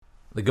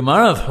The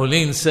Gemara of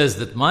Hulin says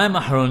that Mayim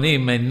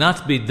Aharonim may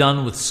not be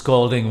done with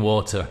scalding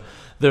water.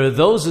 There are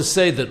those who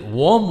say that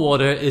warm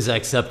water is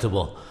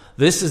acceptable.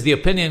 This is the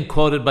opinion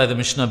quoted by the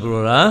Mishnah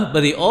Berurah,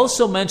 but he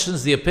also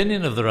mentions the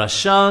opinion of the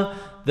Rashal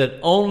that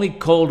only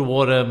cold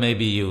water may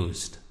be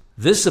used.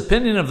 This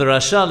opinion of the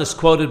Rashal is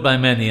quoted by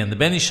many, and the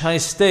Ben Ish Hai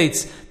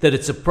states that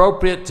it's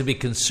appropriate to be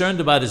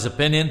concerned about his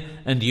opinion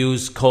and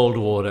use cold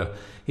water.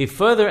 He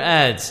further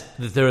adds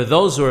that there are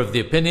those who are of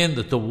the opinion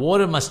that the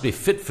water must be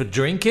fit for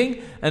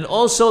drinking, and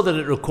also that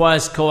it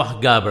requires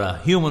koach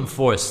gabra, human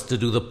force, to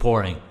do the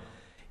pouring.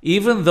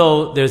 Even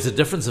though there's a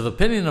difference of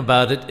opinion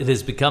about it, it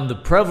has become the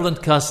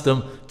prevalent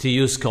custom to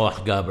use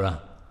koach gabra.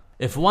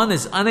 If one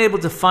is unable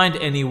to find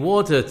any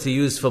water to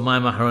use for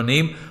Mayim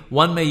Aharonim,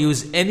 one may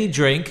use any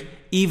drink,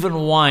 even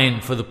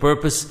wine, for the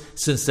purpose,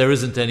 since there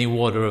isn't any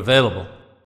water available.